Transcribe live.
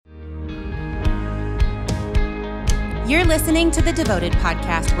You're listening to the Devoted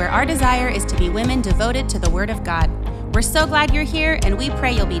Podcast, where our desire is to be women devoted to the Word of God. We're so glad you're here, and we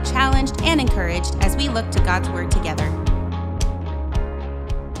pray you'll be challenged and encouraged as we look to God's Word together.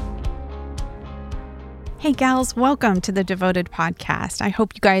 Hey gals, welcome to the Devoted Podcast. I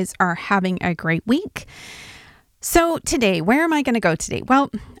hope you guys are having a great week. So today, where am I going to go today?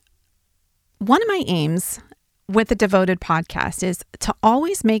 Well, one of my aims with the Devoted Podcast is to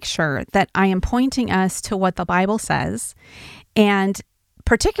always make sure that I am pointing us to what the Bible says, and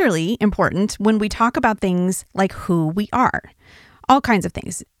particularly important when we talk about things like who we are. All kinds of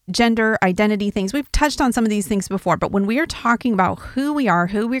things, gender, identity things. We've touched on some of these things before, but when we are talking about who we are,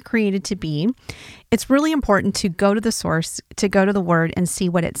 who we're created to be, it's really important to go to the source, to go to the Word and see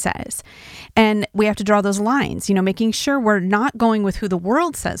what it says. And we have to draw those lines, making sure we're not going with who the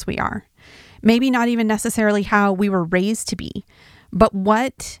world says we are. Maybe not even necessarily how we were raised to be, but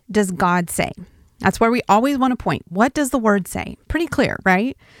what does God say? That's where we always want to point. What does the Word say? Pretty clear,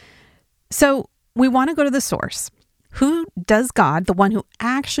 right? So we want to go to the source. Who does God, the one who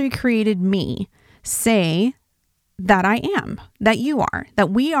actually created me, say that I am, that you are,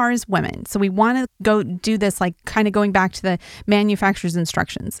 that we are as women? So we want to go do this, like kind of going back to the manufacturer's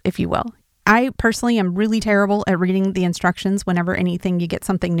instructions, if you will. I personally am really terrible at reading the instructions whenever you get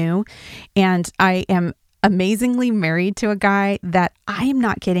something new. And I am amazingly married to a guy that I am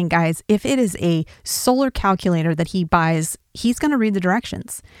not kidding, guys. If it is a solar calculator that he buys, he's going to read the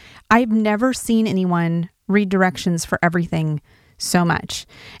directions. I've never seen anyone read directions for everything so much.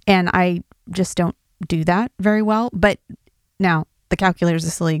 And I just don't do that very well. But now the calculator is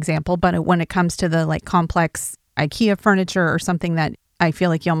a silly example, but when it comes to the complex IKEA furniture or something that I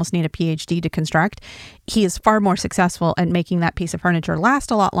feel like you almost need a PhD to construct, he is far more successful at making that piece of furniture last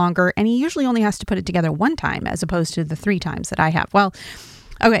a lot longer. And he usually only has to put it together one time as opposed to the 3 times that I have. Well,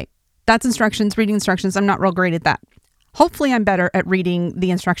 okay, that's instructions, reading instructions. I'm not real great at that. Hopefully I'm better at reading the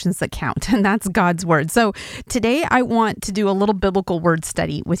instructions that count, and that's God's Word. So today I want to do a little biblical word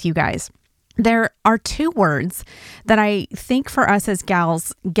study with you guys. There are 2 words that I think for us as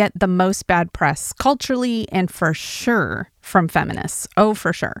gals get the most bad press culturally and for sure from feminists. Oh,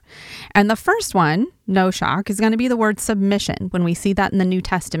 for sure. And the first one, no shock, is going to be the word submission when we see that in the New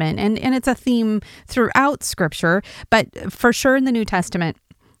Testament. And it's a theme throughout Scripture, but for sure in the New Testament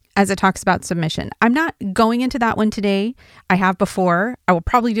as it talks about submission. I'm not going into that one today. I have before. I will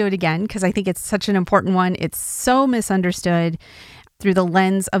probably do it again because I think it's such an important one. It's so misunderstood through the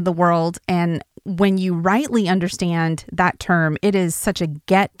lens of the world. And when you rightly understand that term, it is such a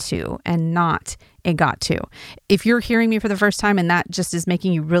get to and not a got to. If you're hearing me for the first time and that just is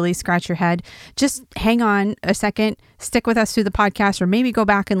making you really scratch your head, just hang on a second, stick with us through the podcast, or maybe go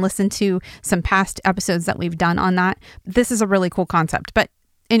back and listen to some past episodes that we've done on that. This is a really cool concept. But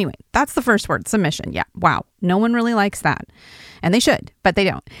anyway, that's the first word, submission. Yeah, wow. No one really likes that. And they should, but they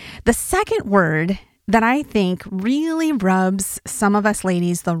don't. The second word that I think really rubs some of us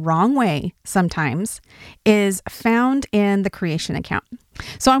ladies the wrong way sometimes is found in the creation account.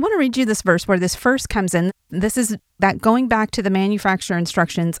 So I want to read you this verse where this first comes in. This is that going back to the manufacturer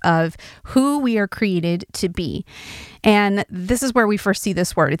instructions of who we are created to be. And this is where we first see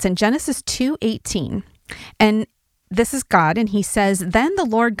this word. It's in Genesis 2:18. And this is God, and he says, "Then the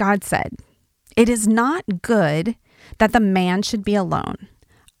Lord God said, 'It is not good that the man should be alone.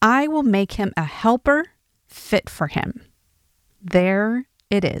 I will make him a helper fit for him.'" There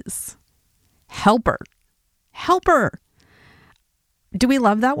it is. Helper. Helper. Do we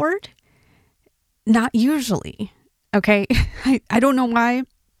love that word? Not usually. Okay. I don't know why.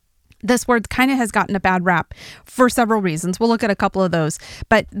 This word kind of has gotten a bad rap for several reasons. We'll look at a couple of those.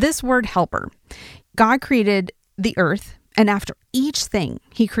 But this word helper, God created the earth, and after each thing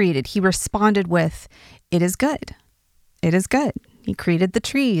he created, he responded with, "It is good. It is good." He created the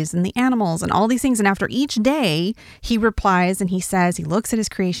trees and the animals and all these things. And after each day, he replies and he says, he looks at his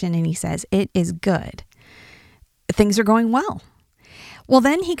creation and he says, "It is good." Things are going well. Well,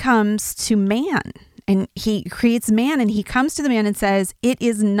 then he comes to man and he creates man, and he comes to the man and says, "It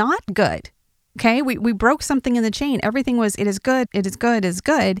is not good." Okay, we broke something in the chain. Everything was, "It is good, it is good, it is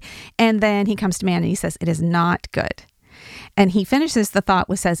good." And then he comes to man and he says, "It is not good." And he finishes the thought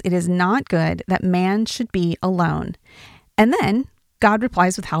with says, "It is not good that man should be alone." And then God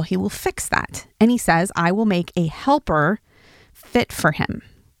replies with how he will fix that. And he says, "I will make a helper fit for him."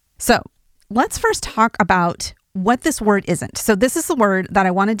 So let's first talk about what this word isn't. So this is the word that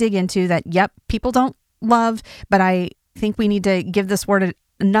I want to dig into that, people don't love, but I think we need to give this word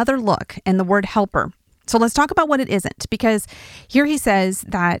another look, and the word helper. So let's talk about what it isn't, because here he says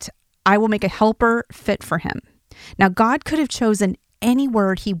that I will make a helper fit for him. Now, God could have chosen any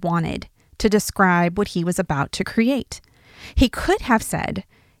word he wanted to describe what he was about to create. He could have said,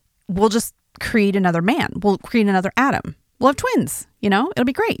 we'll just create another man. We'll create another Adam. We'll have twins, it'll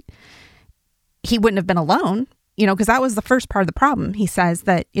be great. He wouldn't have been alone, because that was the first part of the problem. He says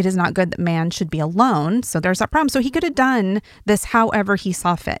that it is not good that man should be alone. So there's that problem. So he could have done this however he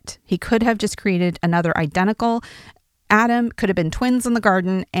saw fit. He could have just created another identical Adam, could have been twins in the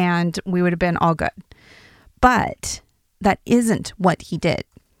garden, and we would have been all good. But that isn't what he did.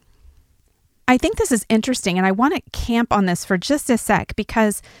 I think this is interesting, and I want to camp on this for just a sec,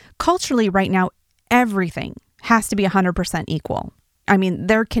 because culturally right now, everything has to be 100% equal. I mean,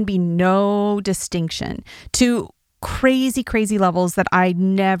 there can be no distinction to crazy, crazy levels that I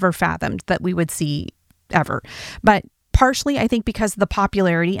never fathomed that we would see ever. But partially, I think because of the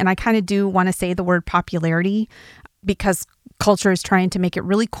popularity, and I kind of do want to say the word popularity because culture is trying to make it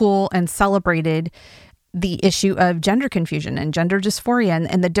really cool and celebrated the issue of gender confusion and gender dysphoria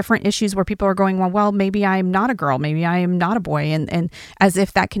and the different issues where people are going, well, maybe I'm not a girl, maybe I am not a boy, and as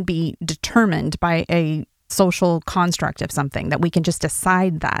if that can be determined by a social construct of something, that we can just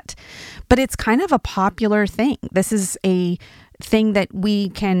decide that. But it's kind of a popular thing. This is a thing that we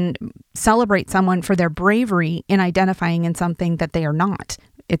can celebrate someone for their bravery in identifying in something that they are not.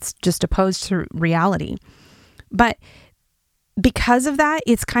 It's just opposed to reality. But because of that,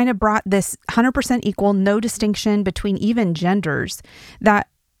 it's kind of brought this 100% equal, no distinction between even genders, that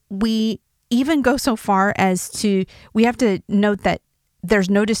we even go so far as to, we have to note that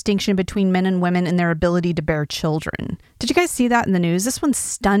there's no distinction between men and women in their ability to bear children. Did you guys see that in the news? This one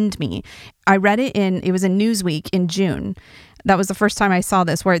stunned me. I read it was in Newsweek in June. That was the first time I saw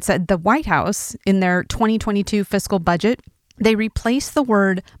this, where it said the White House in their 2022 fiscal budget, they replaced the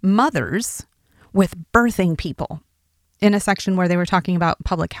word mothers with birthing people in a section where they were talking about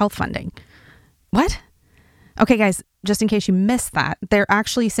public health funding. What? Okay, guys, just in case you missed that, they're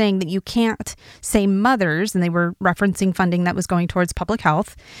actually saying that you can't say mothers, and they were referencing funding that was going towards public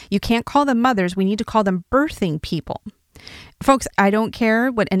health. You can't call them mothers. We need to call them birthing people. Folks, I don't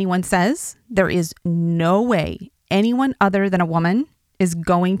care what anyone says. There is no way anyone other than a woman is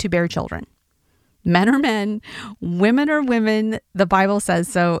going to bear children. Men are men, women are women. The Bible says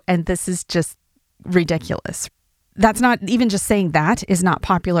so, and this is just ridiculous. That's not, even just saying that is not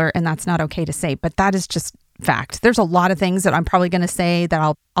popular, and that's not okay to say, but that is just fact. There's a lot of things that I'm probably going to say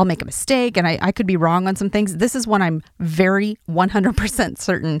that I'll make a mistake, and I could be wrong on some things. This is one I'm very 100%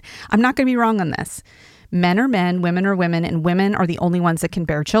 certain. I'm not going to be wrong on this. Men are men, women are women, and women are the only ones that can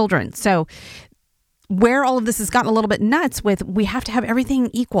bear children. So where all of this has gotten a little bit nuts with, we have to have everything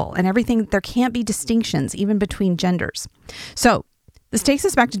equal and everything, there can't be distinctions even between genders. So this takes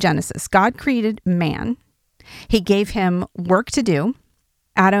us back to Genesis. God created man. He gave him work to do.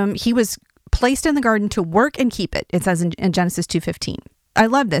 Adam, he was placed in the garden to work and keep it. It says in Genesis 2:15. I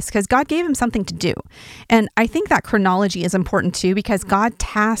love this because God gave him something to do. And I think that chronology is important too, because God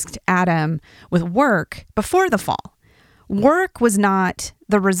tasked Adam with work before the fall. Work was not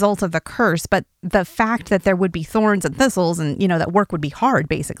the result of the curse, but the fact that there would be thorns and thistles and, that work would be hard,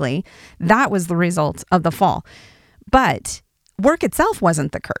 basically, that was the result of the fall. But work itself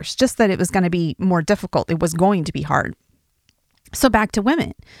wasn't the curse, just that it was going to be more difficult. It was going to be hard. So back to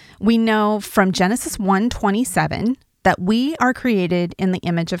women. We know from Genesis 1:27 that we are created in the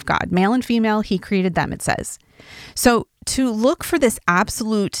image of God. Male and female, he created them, it says. So to look for this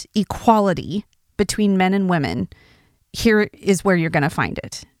absolute equality between men and women, here is where you're going to find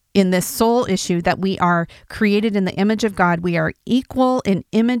it. In this soul issue that we are created in the image of God, we are equal in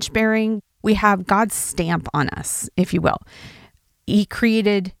image bearing. We have God's stamp on us, if you will. He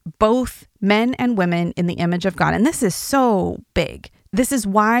created both men and women in the image of God. And this is so big. This is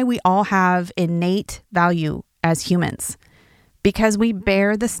why we all have innate value as humans, because we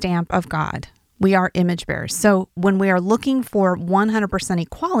bear the stamp of God. We are image bearers. So when we are looking for 100%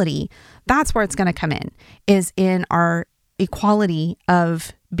 equality, that's where it's going to come in, is in our equality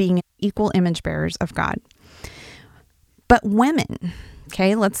of being equal image bearers of God. But women,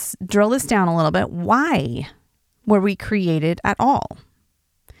 okay, let's drill this down a little bit. Why were we created at all?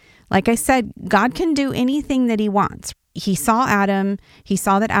 Like I said, God can do anything that he wants. He saw Adam, he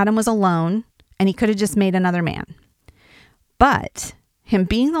saw that Adam was alone, and he could have just made another man. But him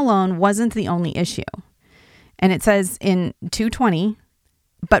being alone wasn't the only issue. And it says in 2:20,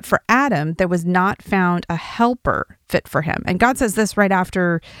 but for Adam, there was not found a helper fit for him. And God says this right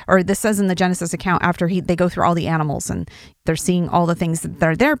after, or this says in the Genesis account, after they go through all the animals and they're seeing all the things that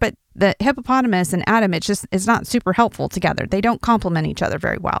are there. But the hippopotamus and Adam, it's not super helpful together. They don't complement each other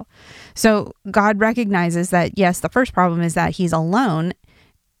very well. So God recognizes that, yes, the first problem is that he's alone,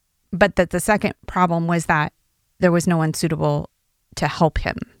 but that the second problem was that there was no one suitable to help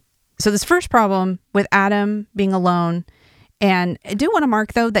him. So this first problem with Adam being alone, and I do want to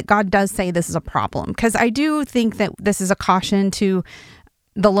mark, though, that God does say this is a problem, because I do think that this is a caution to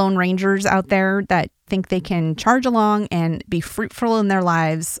the lone rangers out there that think they can charge along and be fruitful in their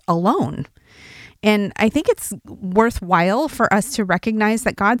lives alone. And I think it's worthwhile for us to recognize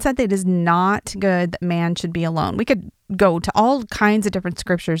that God said that it is not good that man should be alone. We could go to all kinds of different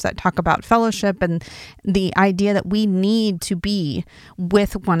scriptures that talk about fellowship and the idea that we need to be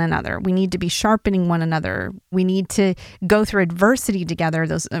with one another. We need to be sharpening one another. We need to go through adversity together.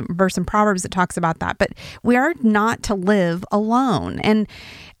 There's a verse in Proverbs that talks about that. But we are not to live alone. And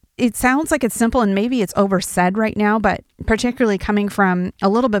it sounds like it's simple and maybe it's oversaid right now, but particularly coming from a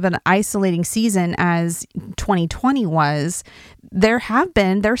little bit of an isolating season as 2020 was, there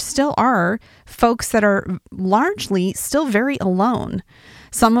still are folks that are largely still very alone.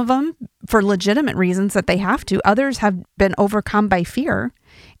 Some of them for legitimate reasons that they have to. Others have been overcome by fear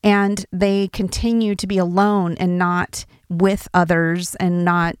and they continue to be alone and not with others and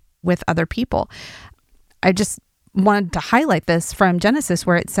not with other people. I just wanted to highlight this from Genesis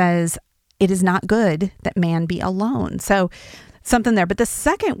where it says, it is not good that man be alone. So something there. But the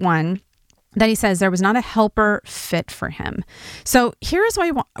second one that he says, there was not a helper fit for him. So here's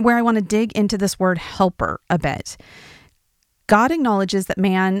where I want to dig into this word helper a bit. God acknowledges that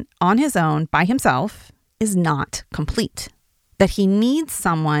man on his own, by himself, is not complete, that he needs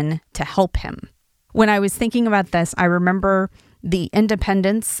someone to help him. When I was thinking about this, I remember the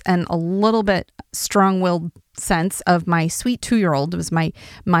independence and a little bit strong-willed sense of my sweet 2-year-old. It was my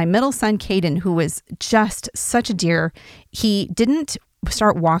middle son, Caden, who was just such a dear. He didn't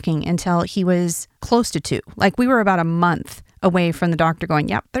start walking until he was close to 2. Like we were about a month away from the doctor going,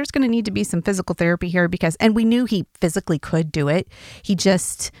 yep, there's going to need to be some physical therapy here and we knew he physically could do it. He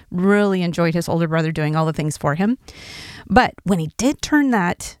just really enjoyed his older brother doing all the things for him. But when he did turn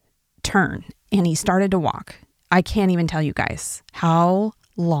and he started to walk, I can't even tell you guys how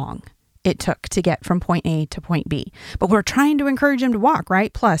long it took to get from point A to point B. But we're trying to encourage him to walk,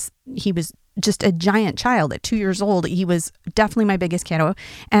 right? Plus, he was just a giant child at 2 years old. He was definitely my biggest kiddo.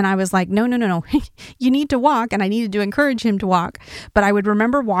 And I was like, no. You need to walk. And I needed to encourage him to walk. But I would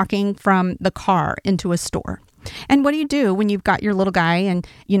remember walking from the car into a store. And what do you do when you've got your little guy and,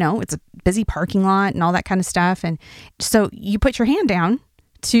 it's a busy parking lot and all that kind of stuff? And so you put your hand down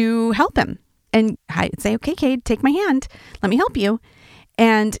to help him. And I'd say, okay, Cade, take my hand. Let me help you.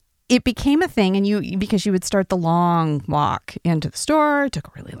 And it became a thing. And because you would start the long walk into the store. It took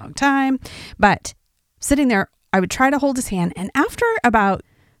a really long time. But sitting there, I would try to hold his hand. And after about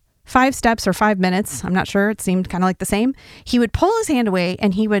 5 steps or 5 minutes, I'm not sure, it seemed kind of like the same, he would pull his hand away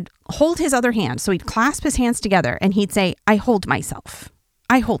and he would hold his other hand. So he'd clasp his hands together and he'd say, I hold myself,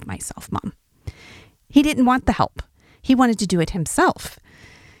 Mom. He didn't want the help. He wanted to do it himself.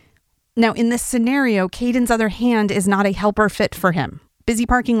 Now, in this scenario, Caden's other hand is not a helper fit for him. Busy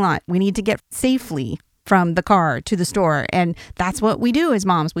parking lot. We need to get safely from the car to the store. And that's what we do as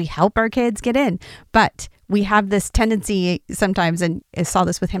moms. We help our kids get in. But we have this tendency sometimes, and I saw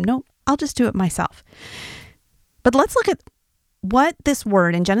this with him, no, I'll just do it myself. But let's look at what this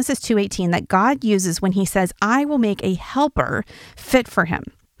word in Genesis 2:18 that God uses when he says, I will make a helper fit for him.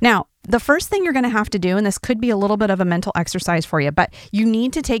 Now, the first thing you're going to have to do, and this could be a little bit of a mental exercise for you, but you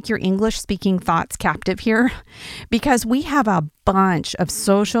need to take your English speaking thoughts captive here because we have a bunch of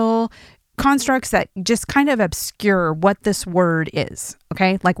social constructs that just kind of obscure what this word is.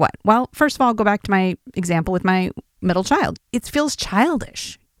 Okay. Like what? Well, first of all, go back to my example with my middle child. It feels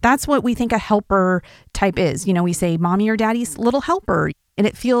childish. That's what we think a helper type is. We say mommy or daddy's little helper. And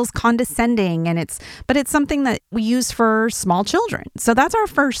it feels condescending but it's something that we use for small children. So that's our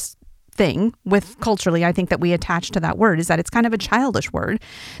first thing with culturally, I think that we attach to that word is that it's kind of a childish word.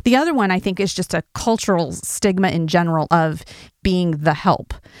 The other one I think is just a cultural stigma in general of being the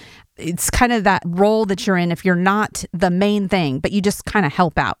help. It's kind of that role that you're in if you're not the main thing, but you just kind of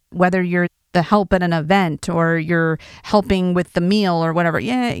help out, whether you're the help at an event or you're helping with the meal or whatever.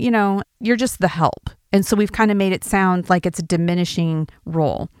 Yeah, you're just the help. And so we've kind of made it sound like it's a diminishing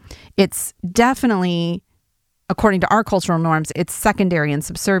role. It's definitely, according to our cultural norms, it's secondary and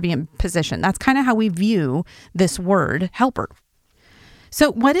subservient position. That's kind of how we view this word, helper.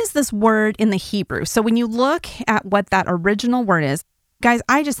 So what is this word in the Hebrew? So when you look at what that original word is, guys,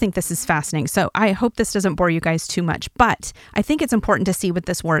 I just think this is fascinating. So I hope this doesn't bore you guys too much, but I think it's important to see what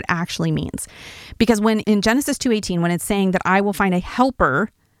this word actually means. Because when in Genesis 2:18, when it's saying that I will find a helper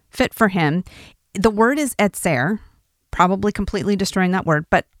fit for him, the word is etzer, probably completely destroying that word,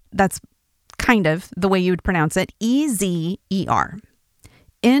 but that's kind of the way you would pronounce it, E-Z-E-R.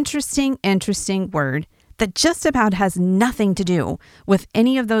 Interesting word that just about has nothing to do with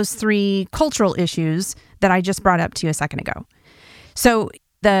any of those three cultural issues that I just brought up to you a second ago. So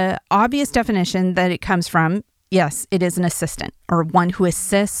the obvious definition that it comes from, yes, it is an assistant or one who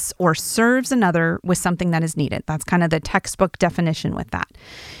assists or serves another with something that is needed. That's kind of the textbook definition with that.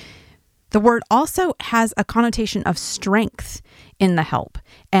 The word also has a connotation of strength in the help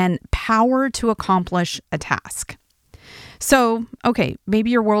and power to accomplish a task. So, okay, maybe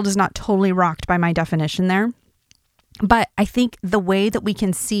your world is not totally rocked by my definition there, but I think the way that we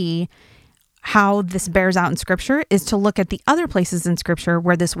can see how this bears out in Scripture is to look at the other places in Scripture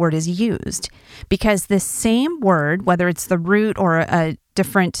where this word is used. Because this same word, whether it's the root or a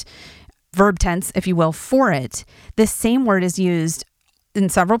different verb tense, if you will, for it, this same word is used in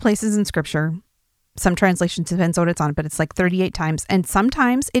several places in Scripture. Some translations depends on what it's on, but it's like 38 times. And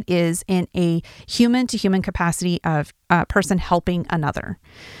sometimes it is in a human-to-human capacity of a person helping another.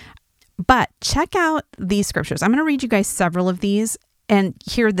 But check out these scriptures. I'm going to read you guys several of these and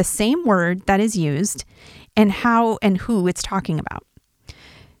hear the same word that is used and how and who it's talking about.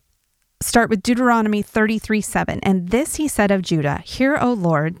 Start with Deuteronomy 33:7. And this he said of Judah, "Hear, O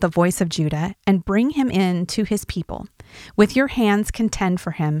Lord, the voice of Judah, and bring him in to his people. With your hands contend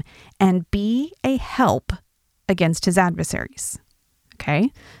for him, and be a help against his adversaries."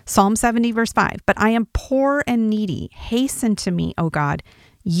 Okay. Psalm 70, verse 5. "But I am poor and needy. Hasten to me, O God.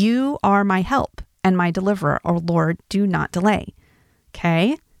 You are my help and my deliverer. O Lord, do not delay."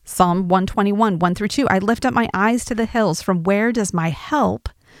 Okay. Psalm 121, 1 through 2. "I lift up my eyes to the hills. From where does my help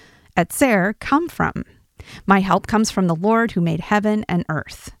at Seir come from? My help comes from the Lord who made heaven and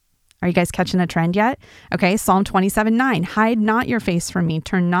earth." Are you guys catching a trend yet? Okay, Psalm 27:9. "Hide not your face from me.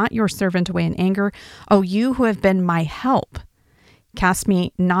 Turn not your servant away in anger. O you who have been my help, cast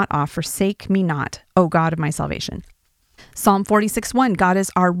me not off. Forsake me not, O God of my salvation." Psalm 46:1. "God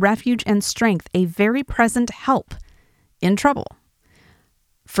is our refuge and strength, a very present help in trouble.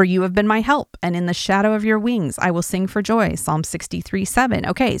 For you have been my help, and in the shadow of your wings I will sing for joy." Psalm 63:7.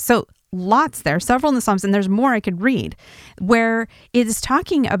 Okay, so lots there, several in the Psalms, and there's more I could read, where it is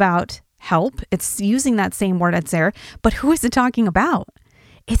talking about help. It's using that same word at Seir, but who is it talking about?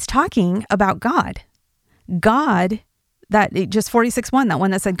 It's talking about God. God, just 46:1, that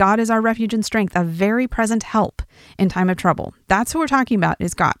one that said, "God is our refuge and strength, a very present help in time of trouble." That's who we're talking about,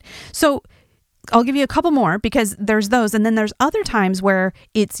 is God. So I'll give you a couple more because there's those. And then there's other times where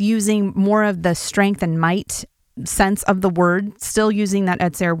it's using more of the strength and might sense of the word, still using that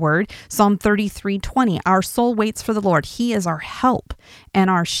Etzer word. Psalm 33:20, "Our soul waits for the Lord. He is our help and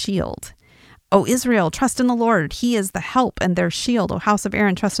our shield. O Israel, trust in the Lord. He is the help and their shield. O house of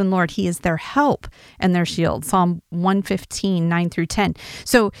Aaron, trust in the Lord. He is their help and their shield." Psalm 115, 9 through 10.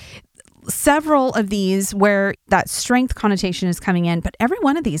 So several of these where that strength connotation is coming in, but every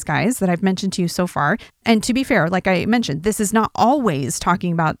one of these guys that I've mentioned to you so far, and to be fair, like I mentioned, this is not always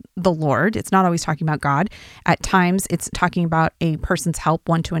talking about the Lord. It's not always talking about God. At times, it's talking about a person's help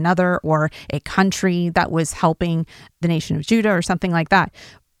one to another or a country that was helping the nation of Judah or something like that.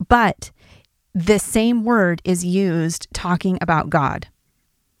 But the same word is used talking about God.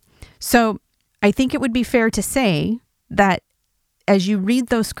 So I think it would be fair to say that as you read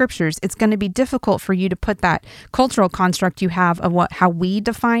those scriptures, it's going to be difficult for you to put that cultural construct you have of how we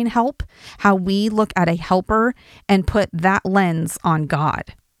define help, how we look at a helper, and put that lens on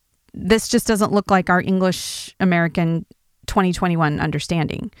God. This just doesn't look like our English American 2021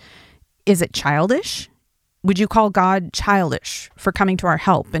 understanding. Is it childish? Would you call God childish for coming to our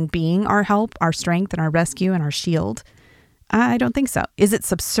help and being our help, our strength, and our rescue, and our shield? I don't think so. Is it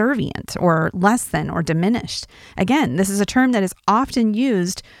subservient or less than or diminished? Again, this is a term that is often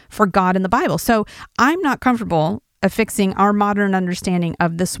used for God in the Bible. So I'm not comfortable affixing our modern understanding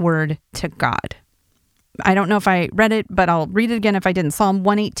of this word to God. I don't know if I read it, but I'll read it again if I didn't. Psalm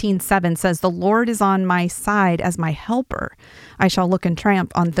 118:7 says, "The Lord is on my side as my helper. I shall look and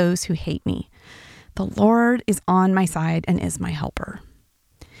triumph on those who hate me." The Lord is on my side and is my helper.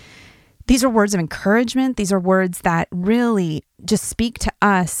 These are words of encouragement. These are words that really just speak to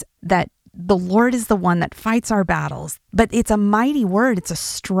us that the Lord is the one that fights our battles. But it's a mighty word. It's a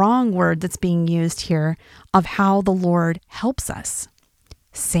strong word that's being used here of how the Lord helps us.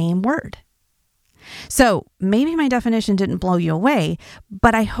 Same word. So maybe my definition didn't blow you away,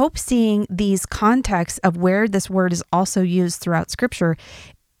 but I hope seeing these contexts of where this word is also used throughout Scripture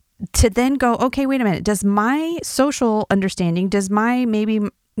to then go, okay, wait a minute. Does my social understanding, does my maybe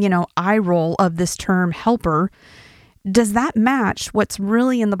eye roll of this term helper, does that match what's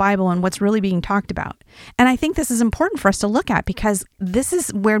really in the Bible and what's really being talked about? And I think this is important for us to look at because this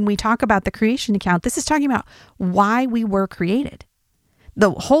is when we talk about the creation account, this is talking about why we were created.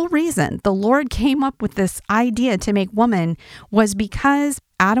 The whole reason the Lord came up with this idea to make woman was because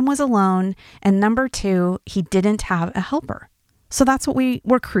Adam was alone, and number two, he didn't have a helper. So that's what we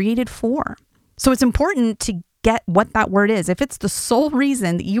were created for. So it's important to get what that word is. If it's the sole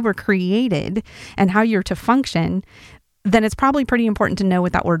reason that you were created and how you're to function, then it's probably pretty important to know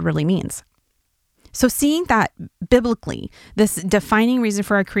what that word really means. So seeing that biblically, this defining reason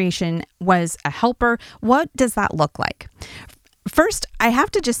for our creation was a helper, what does that look like? First, I have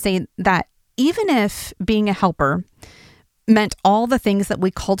to just say that even if being a helper meant all the things that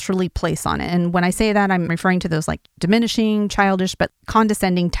we culturally place on it, and when I say that, I'm referring to those like diminishing, childish, but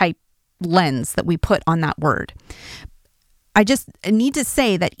condescending type lens that we put on that word. I just need to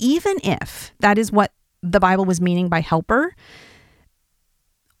say that even if that is what the Bible was meaning by helper,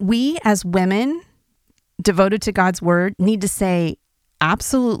 we as women devoted to God's word need to say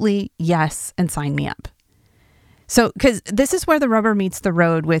absolutely yes and sign me up. So, because this is where the rubber meets the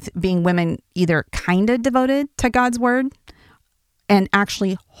road with being women either kind of devoted to God's word and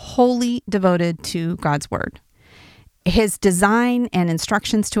actually wholly devoted to God's word. His design and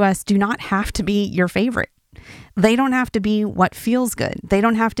instructions to us do not have to be your favorite. They don't have to be what feels good. They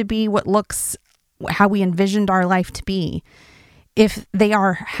don't have to be what looks how we envisioned our life to be. If they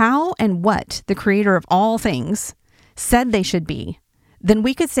are how and what the creator of all things said they should be, then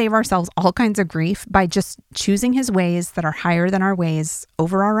we could save ourselves all kinds of grief by just choosing his ways that are higher than our ways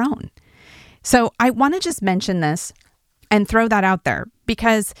over our own. So I want to just mention this and throw that out there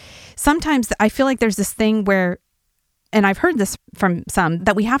because sometimes I feel like there's this thing where, and I've heard this from some,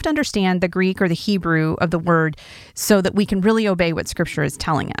 that we have to understand the Greek or the Hebrew of the word so that we can really obey what Scripture is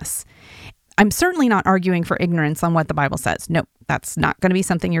telling us. I'm certainly not arguing for ignorance on what the Bible says. Nope, that's not going to be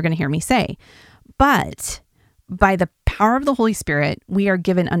something you're going to hear me say. But by the power of the Holy Spirit, we are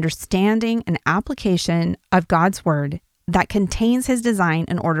given understanding and application of God's word that contains his design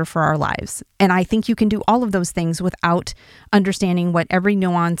in order for our lives. And I think you can do all of those things without understanding what every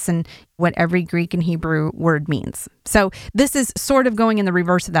nuance and what every Greek and Hebrew word means. So this is sort of going in the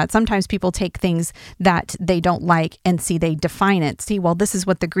reverse of that. Sometimes people take things that they don't like and they define it. Well, this is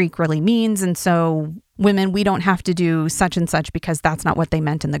what the Greek really means. And so women, we don't have to do such and such because that's not what they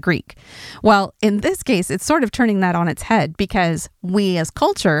meant in the Greek. Well, in this case, it's sort of turning that on its head because we as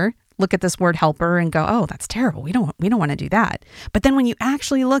culture look at this word helper and go, oh, that's terrible. We don't want to do that. But then when you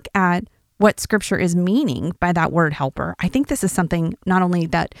actually look at what Scripture is meaning by that word helper, I think this is something not only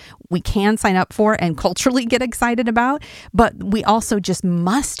that we can sign up for and culturally get excited about, but we also just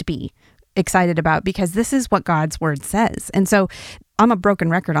must be excited about because this is what God's word says. And so I'm a broken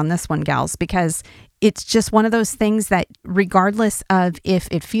record on this one, gals, because it's just one of those things that regardless of if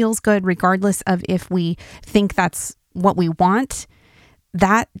it feels good, regardless of if we think that's what we want,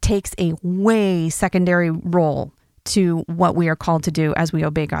 that takes a way secondary role to what we are called to do as we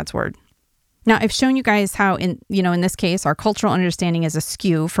obey God's word. Now, I've shown you guys how in this case, our cultural understanding is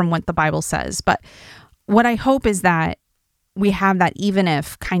askew from what the Bible says. But what I hope is that we have that even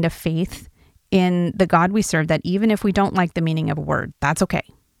if kind of faith in the God we serve, that even if we don't like the meaning of a word, that's okay.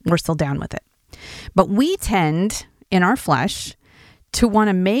 We're still down with it. But we tend in our flesh to want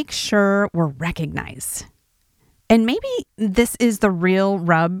to make sure we're recognized. And maybe this is the real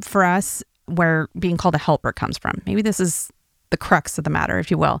rub for us where being called a helper comes from. Maybe this is the crux of the matter, if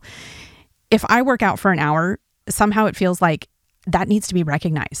you will. If I work out for an hour, somehow it feels like that needs to be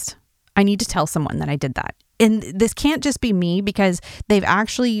recognized. I need to tell someone that I did that. And this can't just be me because they've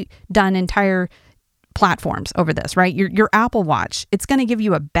actually done entire platforms over this, right? Your Apple Watch, it's going to give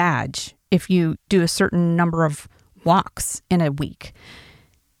you a badge if you do a certain number of walks in a week.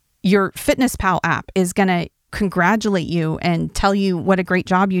 Your FitnessPal app is going to congratulate you and tell you what a great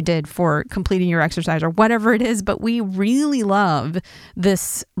job you did for completing your exercise or whatever it is. But we really love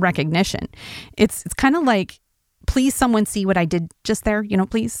this recognition. It's kind of like, please someone see what I did just there.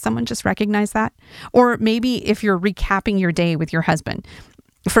 Please someone just recognize that. Or maybe if you're recapping your day with your husband,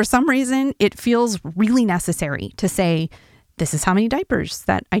 for some reason, it feels really necessary to say, this is how many diapers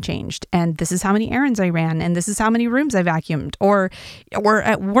that I changed, and this is how many errands I ran, and this is how many rooms I vacuumed, or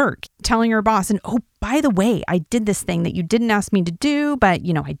at work, telling your boss, and oh, by the way, I did this thing that you didn't ask me to do, but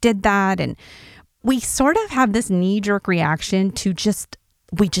I did that. And we sort of have this knee-jerk reaction to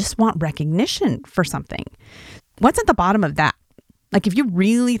we just want recognition for something. What's at the bottom of that? Like if you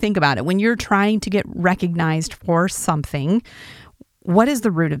really think about it, when you're trying to get recognized for something, what is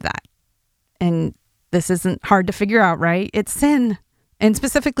the root of that? And this isn't hard to figure out, right? It's sin, and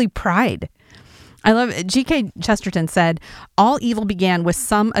specifically pride. I love it. G.K. Chesterton said, all evil began with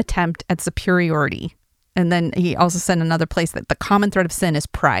some attempt at superiority. And then he also said in another place that the common thread of sin is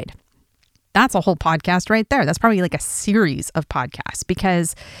pride. That's a whole podcast right there. That's probably like a series of podcasts,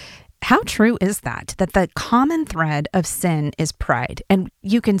 because how true is that the common thread of sin is pride? And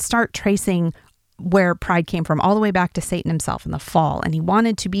you can start tracing where pride came from all the way back to Satan himself in the fall. And he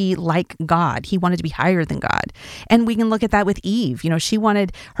wanted to be like God. He wanted to be higher than God. And we can look at that with Eve. She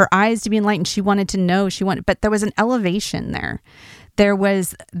wanted her eyes to be enlightened. She wanted to know, but there was an elevation there. There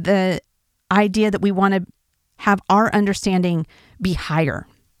was the idea that we want to have our understanding be higher.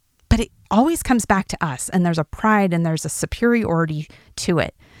 But it always comes back to us, and there's a pride and there's a superiority to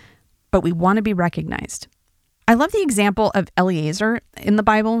it. But we want to be recognized. I love the example of Eliezer in the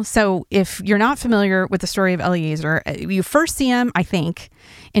Bible. So if you're not familiar with the story of Eliezer, you first see him, I think,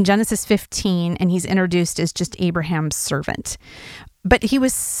 in Genesis 15, and he's introduced as just Abraham's servant. But he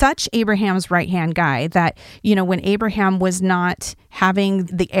was such Abraham's right-hand guy that, when Abraham was not having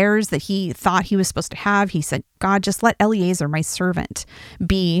the heirs that he thought he was supposed to have, he said, God, just let Eliezer, my servant,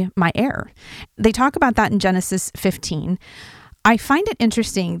 be my heir. They talk about that in Genesis 15. I find it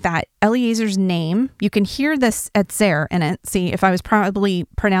interesting that Eliezer's name, you can hear this Etzer in it. See, if I was probably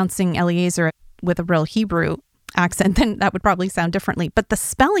pronouncing Eliezer with a real Hebrew accent, then that would probably sound differently. But the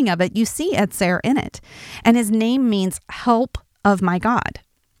spelling of it, you see Etzer in it. And his name means help of my God.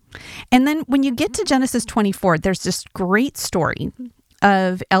 And then when you get to Genesis 24, there's this great story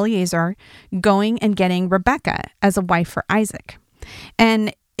of Eliezer going and getting Rebekah as a wife for Isaac.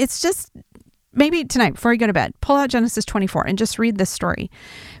 And it's just... maybe tonight, before you go to bed, pull out Genesis 24 and just read this story,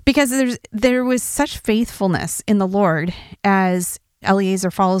 because there was such faithfulness in the Lord as Eliezer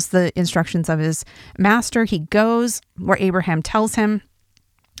follows the instructions of his master. He goes where Abraham tells him,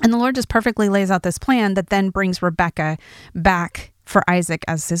 and the Lord just perfectly lays out this plan that then brings Rebekah back for Isaac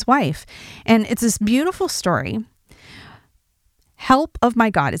as his wife. And it's this beautiful story. Help of my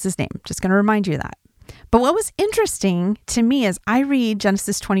God is his name. Just going to remind you of that. But what was interesting to me as I read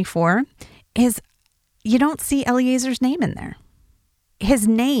Genesis 24 is you don't see Eliezer's name in there. His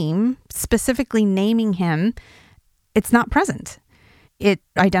name, specifically naming him, it's not present. It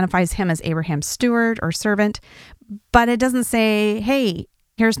identifies him as Abraham's steward or servant, but it doesn't say, hey,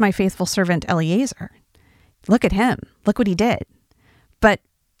 here's my faithful servant Eliezer. Look at him. Look what he did. But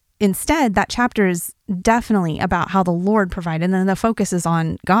instead, that chapter is definitely about how the Lord provided, and then the focus is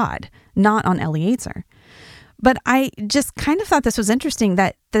on God, not on Eliezer. But I just kind of thought this was interesting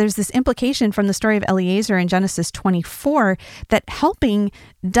that there's this implication from the story of Eliezer in Genesis 24 that helping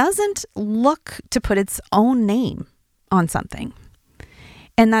doesn't look to put its own name on something.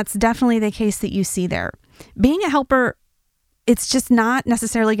 And that's definitely the case that you see there. Being a helper, it's just not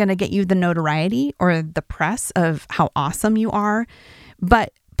necessarily going to get you the notoriety or the press of how awesome you are.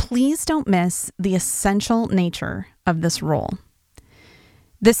 But please don't miss the essential nature of this role.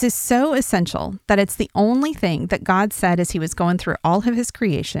 This is so essential that it's the only thing that God said as he was going through all of his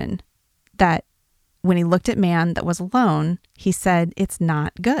creation, that when he looked at man that was alone, he said, it's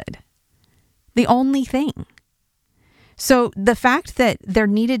not good. The only thing. So the fact that there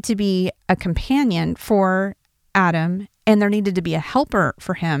needed to be a companion for Adam and there needed to be a helper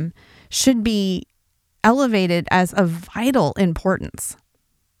for him should be elevated as of vital importance.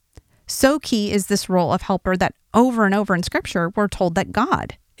 So key is this role of helper that over and over in Scripture, we're told that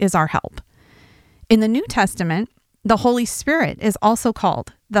God is our help. In the New Testament, the Holy Spirit is also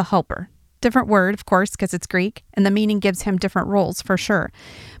called the helper. Different word, of course, because it's Greek, and the meaning gives him different roles for sure.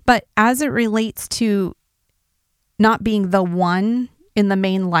 But as it relates to not being the one in the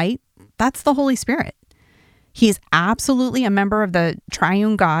main light, that's the Holy Spirit. He's absolutely a member of the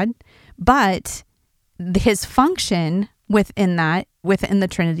triune God, but his function within the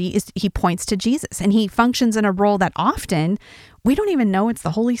Trinity is he points to Jesus, and he functions in a role that often we don't even know it's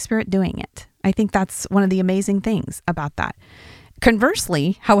the Holy Spirit doing it. I think that's one of the amazing things about that.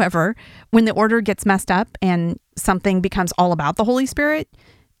 Conversely, however, when the order gets messed up and something becomes all about the Holy Spirit,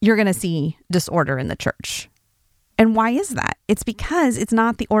 you're going to see disorder in the church. And why is that? It's because it's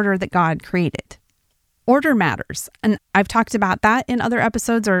not the order that God created. Order matters. And I've talked about that in other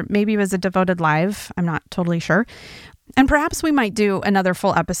episodes, or maybe it was a Devoted Live. I'm not totally sure. And perhaps we might do another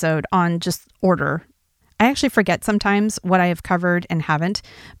full episode on just order. I actually forget sometimes what I have covered and haven't,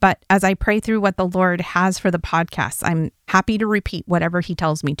 but as I pray through what the Lord has for the podcast, I'm happy to repeat whatever he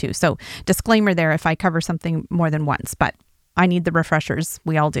tells me to. So disclaimer there if I cover something more than once, but I need the refreshers.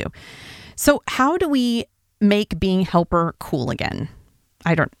 We all do. So how do we make being helper cool again?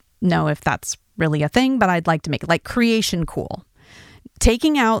 I don't know if that's really a thing, but I'd like to make it like creation cool.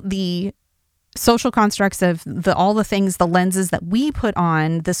 Taking out the social constructs of all the things, the lenses that we put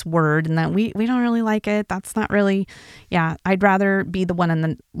on this word, and that we don't really like it. That's not really, I'd rather be the one in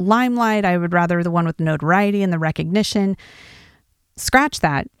the limelight. I would rather the one with the notoriety and the recognition. Scratch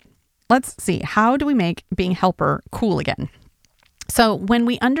that. let's see. How do we make being helper cool again? So when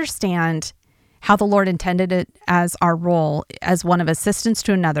we understand how the Lord intended it as our role as one of assistance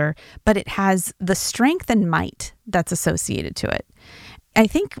to another, but it has the strength and might that's associated to it, I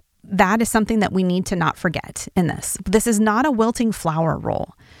think that is something that we need to not forget in this. This is not a wilting flower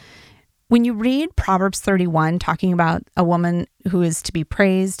role. When you read Proverbs 31, talking about a woman who is to be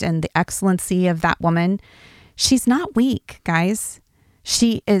praised and the excellency of that woman, she's not weak, guys.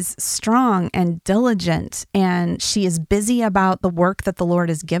 She is strong and diligent, and she is busy about the work that the Lord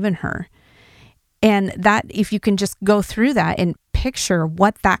has given her. And that, if you can just go through that and picture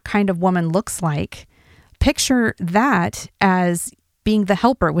what that kind of woman looks like, picture that as being the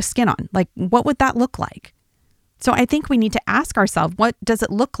helper with skin on. Like, what would that look like? So I think we need to ask ourselves, what does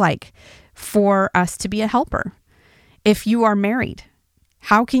it look like for us to be a helper? If you are married,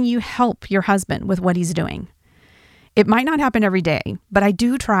 how can you help your husband with what he's doing? It might not happen every day, but I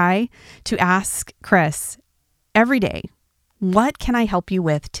do try to ask Chris every day, what can I help you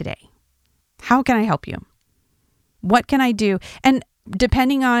with today? How can I help you? What can I do? And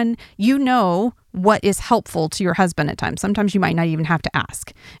depending on, what is helpful to your husband at times. Sometimes you might not even have to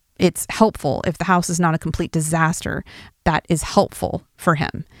ask. It's helpful if the house is not a complete disaster. That is helpful for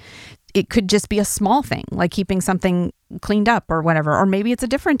him. It could just be a small thing, like keeping something cleaned up or whatever, or maybe it's a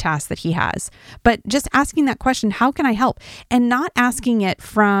different task that he has. But just asking that question, how can I help? And not asking it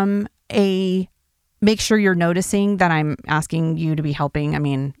from make sure you're noticing that I'm asking you to be helping. I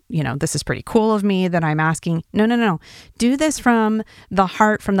mean, this is pretty cool of me that I'm asking. No. Do this from the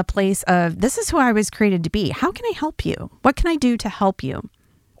heart, from the place of, this is who I was created to be. How can I help you? What can I do to help you?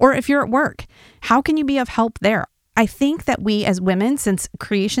 Or if you're at work, how can you be of help there? I think that we as women, since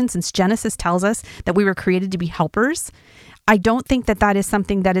Genesis tells us that we were created to be helpers, I don't think that is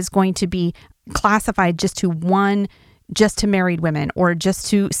something that is going to be classified just to married women or just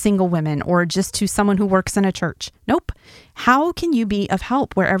to single women or just to someone who works in a church. Nope. How can you be of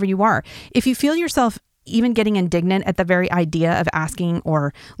help wherever you are? If you feel yourself even getting indignant at the very idea of asking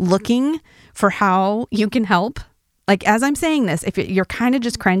or looking for how you can help, like as I'm saying this, if you're kind of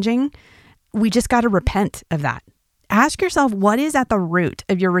just cringing, we just got to repent of that. Ask yourself, what is at the root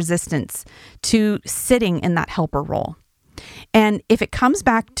of your resistance to sitting in that helper role? And if it comes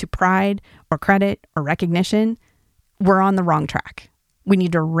back to pride or credit or recognition, we're on the wrong track. We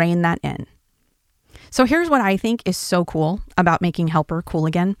need to rein that in. So here's what I think is so cool about making helper cool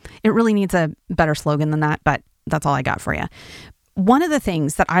again. It really needs a better slogan than that, but that's all I got for you. One of the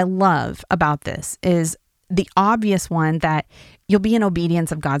things that I love about this is the obvious one, that you'll be in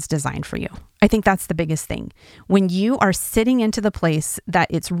obedience of God's design for you. I think that's the biggest thing. When you are sitting into the place that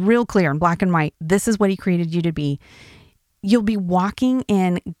it's real clear in black and white, this is what He created you to be, you'll be walking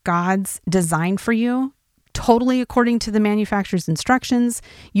in God's design for you, totally according to the manufacturer's instructions.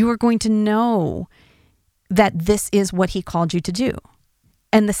 You are going to know that this is what He called you to do.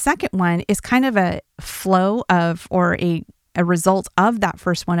 And the second one is kind of a flow of, or a result of that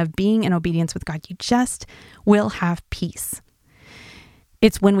first one, of being in obedience with God. You just will have peace.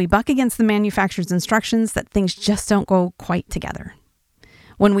 It's when we buck against the manufacturer's instructions that things just don't go quite together.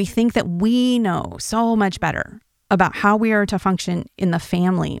 When we think that we know so much better about how we are to function in the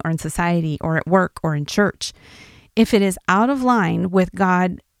family or in society or at work or in church, if it is out of line with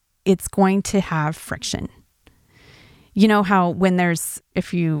God, it's going to have friction. You know how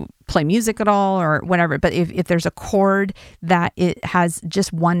if you play music at all or whatever, but if there's a chord that it has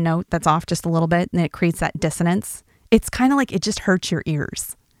just one note that's off just a little bit and it creates that dissonance, it's kind of like it just hurts your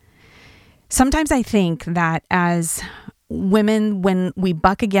ears. Sometimes I think that as women, when we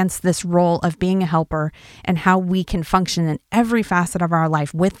buck against this role of being a helper and how we can function in every facet of our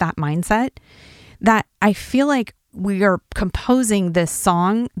life with that mindset, that I feel like we are composing this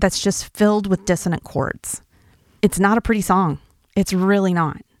song that's just filled with dissonant chords. It's not a pretty song. It's really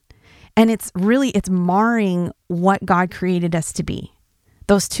not. And it's marring what God created us to be.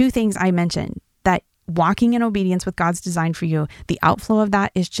 Those two things I mentioned, that walking in obedience with God's design for you, the outflow of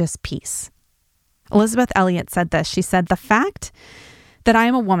that is just peace. Elizabeth Elliot said this. She said, "The fact that I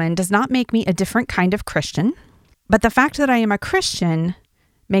am a woman does not make me a different kind of Christian, but the fact that I am a Christian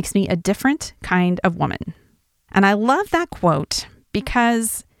makes me a different kind of woman." And I love that quote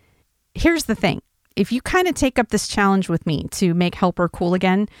because here's the thing. If you kind of take up this challenge with me to make helper cool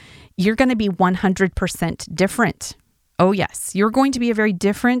again, you're going to be 100% different. Oh yes, you're going to be a very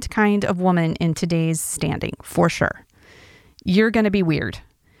different kind of woman in today's standing, for sure. You're going to be weird.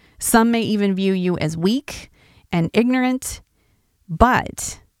 Some may even view you as weak and ignorant,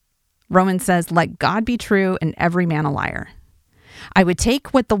 but Romans says, "Let God be true and every man a liar." I would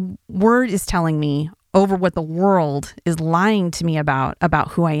take what the word is telling me over what the world is lying to me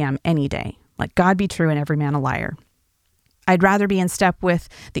about who I am any day. Let God be true and every man a liar. I'd rather be in step with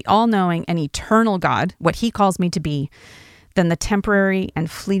the all-knowing and eternal God, what he calls me to be, than the temporary and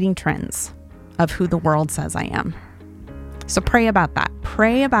fleeting trends of who the world says I am. So pray about that.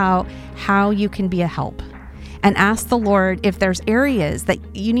 Pray about how you can be a help. And ask the Lord if there's areas that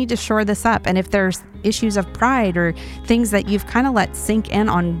you need to shore this up. And if there's issues of pride or things that you've kind of let sink in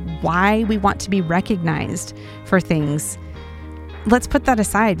on why we want to be recognized for things, let's put that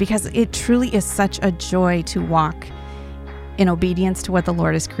aside, because it truly is such a joy to walk in obedience to what the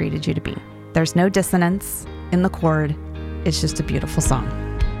Lord has created you to be. There's no dissonance in the chord. It's just a beautiful song.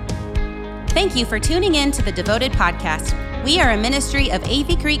 Thank you for tuning in to the Devoted Podcast. We are a ministry of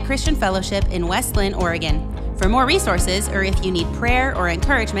Athey Creek Christian Fellowship in West Linn, Oregon. For more resources, or if you need prayer or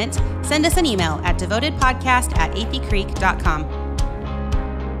encouragement, send us an email at devotedpodcast@atheycreek.com.